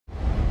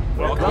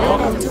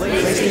Welcome to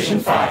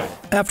PlayStation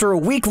 5. After a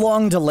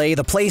week-long delay,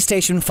 the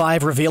PlayStation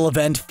 5 reveal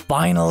event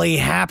finally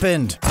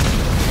happened.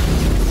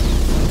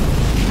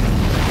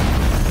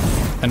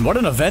 And what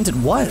an event it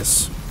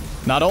was!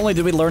 Not only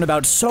did we learn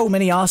about so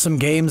many awesome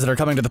games that are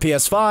coming to the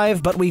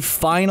PS5, but we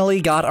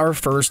finally got our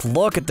first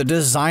look at the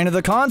design of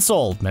the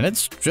console, and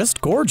it's just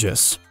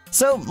gorgeous.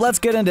 So let's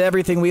get into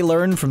everything we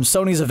learned from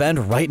Sony's event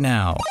right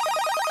now.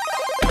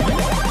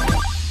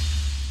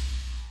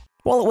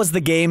 While it was the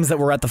games that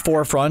were at the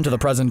forefront of the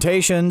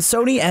presentation,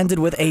 Sony ended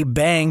with a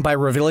bang by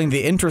revealing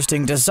the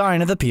interesting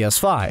design of the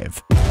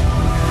PS5.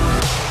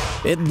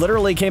 It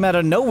literally came out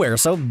of nowhere,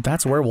 so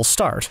that's where we'll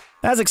start.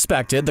 As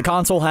expected, the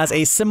console has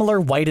a similar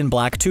white and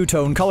black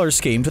two-tone color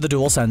scheme to the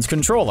Dualsense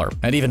controller,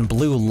 and even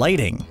blue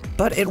lighting.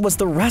 But it was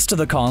the rest of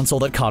the console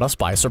that caught us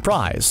by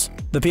surprise.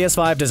 The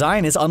PS5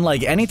 design is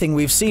unlike anything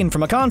we've seen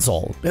from a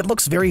console. It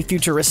looks very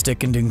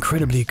futuristic and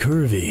incredibly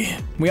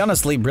curvy. We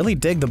honestly really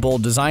dig the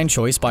bold design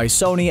choice by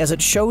Sony, as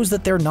it shows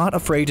that they're not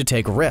afraid to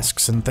take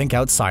risks and think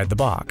outside the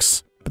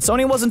box. But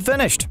Sony wasn't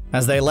finished,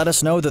 as they let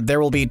us know that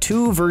there will be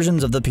two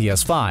versions of the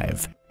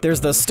PS5. There's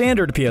the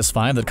standard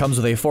PS5 that comes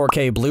with a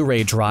 4K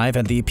Blu-ray drive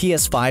and the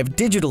PS5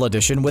 Digital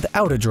Edition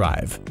without a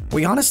drive.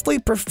 We honestly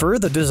prefer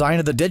the design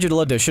of the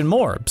Digital Edition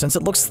more, since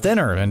it looks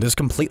thinner and is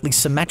completely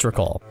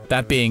symmetrical.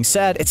 That being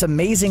said, it's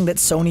amazing that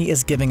Sony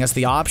is giving us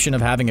the option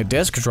of having a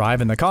disc drive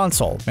in the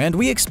console, and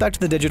we expect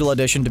the Digital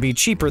Edition to be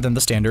cheaper than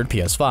the standard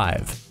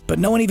PS5. But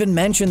no one even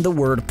mentioned the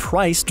word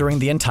price during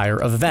the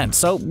entire event,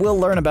 so we'll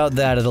learn about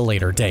that at a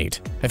later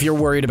date. If you're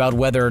worried about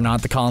whether or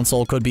not the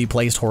console could be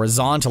placed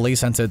horizontally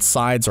since its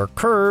sides are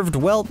curved,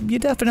 well, you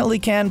definitely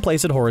can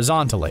place it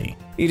horizontally.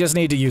 You just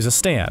need to use a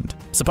stand.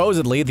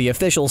 Supposedly, the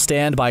official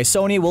stand by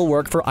Sony will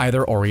work for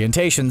either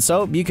orientation,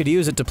 so you could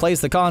use it to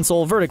place the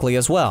console vertically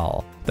as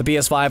well. The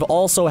PS5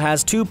 also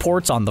has two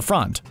ports on the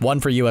front, one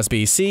for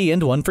USB-C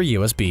and one for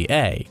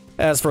USB-A.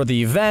 As for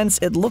the vents,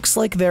 it looks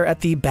like they're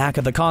at the back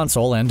of the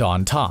console and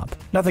on top.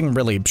 Nothing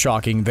really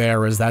shocking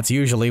there, as that's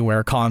usually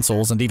where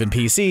consoles and even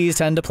PCs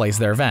tend to place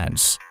their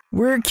vents.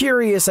 We're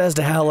curious as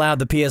to how loud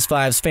the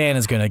PS5's fan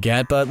is gonna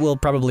get, but we'll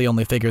probably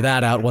only figure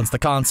that out once the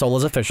console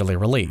is officially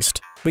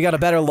released. We got a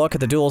better look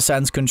at the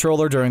Dualsense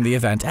controller during the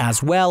event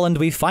as well, and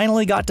we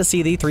finally got to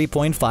see the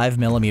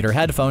 3.5mm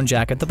headphone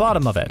jack at the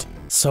bottom of it.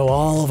 So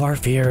all of our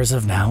fears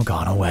have now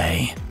gone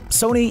away.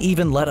 Sony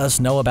even let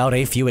us know about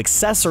a few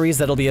accessories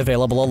that'll be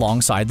available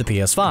alongside the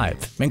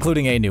PS5,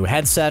 including a new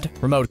headset,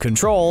 remote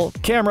control,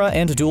 camera,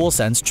 and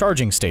Dualsense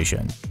charging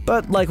station.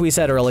 But like we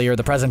said earlier,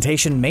 the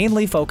presentation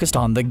mainly focused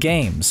on the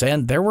games,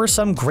 and there were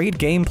some great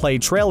gameplay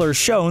trailers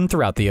shown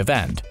throughout the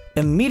event.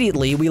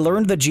 Immediately, we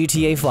learned that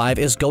GTA 5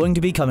 is going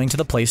to be coming to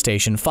the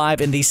PlayStation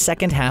 5 in the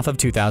second half of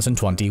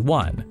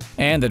 2021,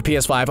 and that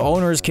PS5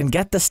 owners can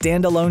get the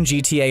standalone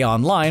GTA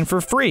Online for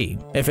free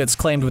if it's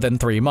claimed within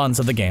 3 months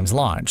of the game's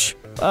launch.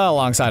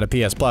 Alongside a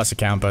PS Plus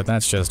account, but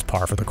that's just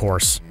par for the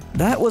course.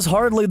 That was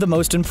hardly the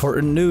most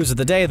important news of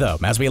the day though,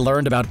 as we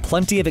learned about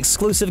plenty of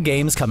exclusive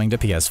games coming to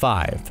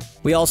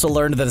PS5. We also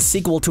learned that a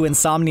sequel to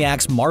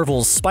Insomniac's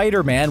Marvel's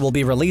Spider-Man will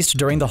be released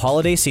during the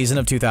holiday season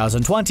of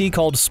 2020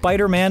 called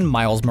Spider-Man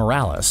Miles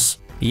Morales.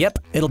 Yep,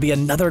 it'll be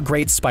another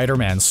great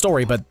Spider-Man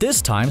story, but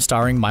this time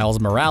starring Miles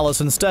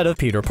Morales instead of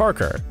Peter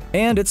Parker.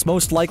 And it's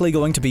most likely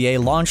going to be a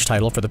launch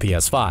title for the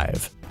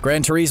PS5.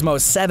 Gran Turismo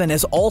 7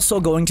 is also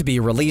going to be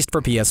released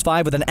for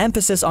PS5 with an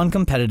emphasis on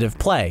competitive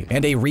play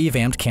and a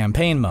revamped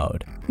campaign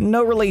mode.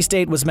 No release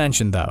date was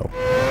mentioned though.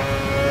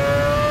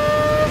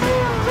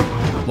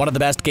 One of the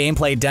best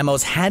gameplay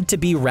demos had to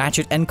be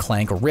Ratchet and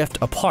Clank Rift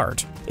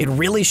Apart. It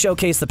really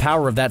showcased the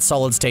power of that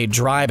solid-state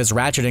drive as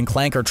Ratchet and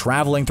Clank are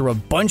traveling through a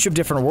bunch of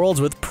different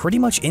worlds with pretty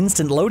much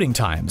instant loading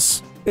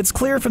times. It's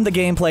clear from the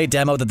gameplay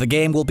demo that the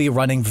game will be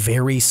running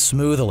very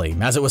smoothly,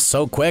 as it was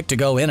so quick to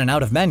go in and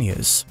out of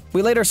menus.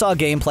 We later saw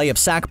gameplay of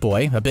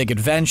Sackboy, a big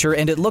adventure,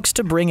 and it looks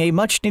to bring a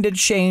much-needed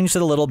change to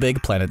the Little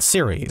Big Planet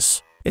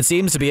series. It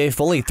seems to be a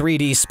fully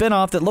 3D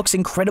spin-off that looks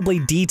incredibly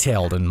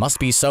detailed and must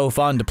be so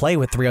fun to play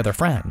with 3 other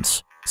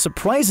friends.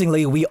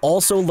 Surprisingly, we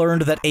also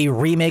learned that a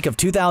remake of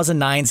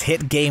 2009's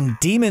hit game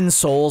Demon's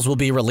Souls will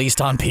be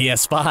released on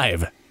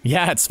PS5.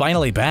 Yeah, it's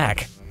finally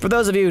back. For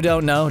those of you who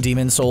don't know,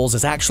 Demon's Souls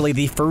is actually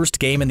the first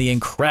game in the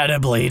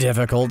incredibly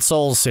difficult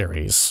Souls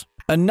series.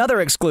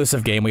 Another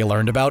exclusive game we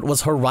learned about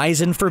was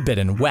Horizon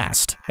Forbidden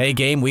West, a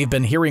game we've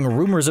been hearing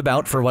rumors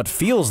about for what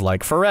feels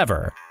like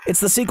forever. It's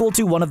the sequel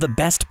to one of the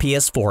best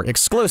PS4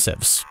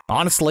 exclusives.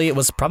 Honestly, it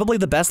was probably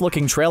the best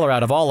looking trailer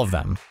out of all of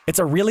them. It's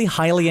a really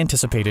highly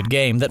anticipated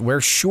game that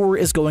we're sure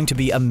is going to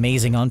be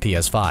amazing on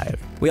PS5.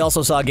 We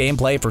also saw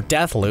gameplay for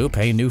Deathloop,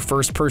 a new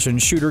first-person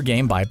shooter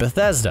game by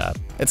Bethesda.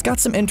 It's got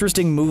some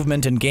interesting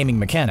movement and gaming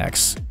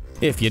mechanics.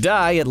 If you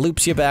die, it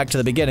loops you back to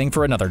the beginning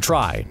for another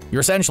try.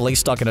 You're essentially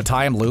stuck in a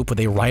time loop with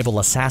a rival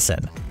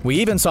assassin.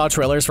 We even saw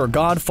trailers for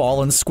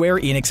Godfall and Square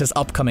Enix's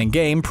upcoming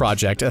game,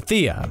 Project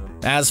Athea.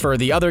 As for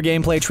the other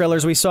gameplay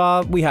trailers we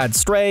saw, we had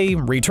Stray,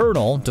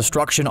 Returnal,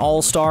 Destruction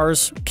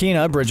All-Stars,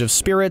 Kena Bridge of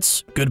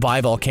Spirits,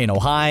 Goodbye Volcano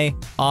High,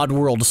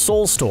 Oddworld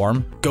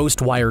Soulstorm,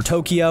 Ghostwire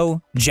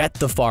Tokyo, Jet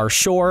the Far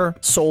Shore,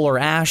 Solar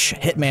Ash,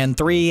 Hitman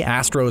 3,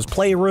 Astro's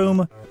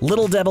Playroom,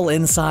 Little Devil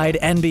Inside,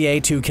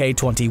 NBA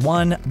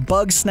 2K21,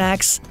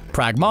 Bugsnax,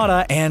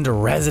 Pragmata, and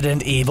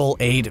Resident Evil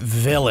 8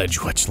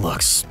 Village, which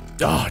looks...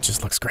 oh, it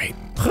just looks great.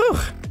 Whew,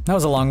 that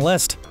was a long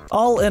list.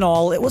 All in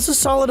all, it was a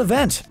solid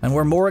event, and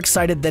we're more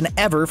excited than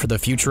ever for the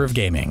future of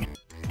gaming.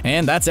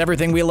 And that's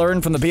everything we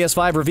learned from the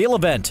PS5 reveal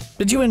event.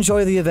 Did you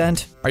enjoy the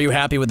event? Are you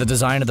happy with the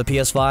design of the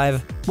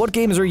PS5? What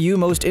games are you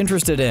most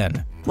interested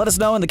in? Let us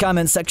know in the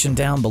comments section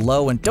down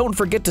below, and don't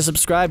forget to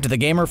subscribe to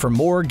TheGamer for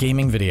more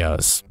gaming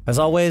videos. As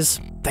always,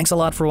 thanks a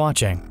lot for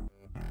watching.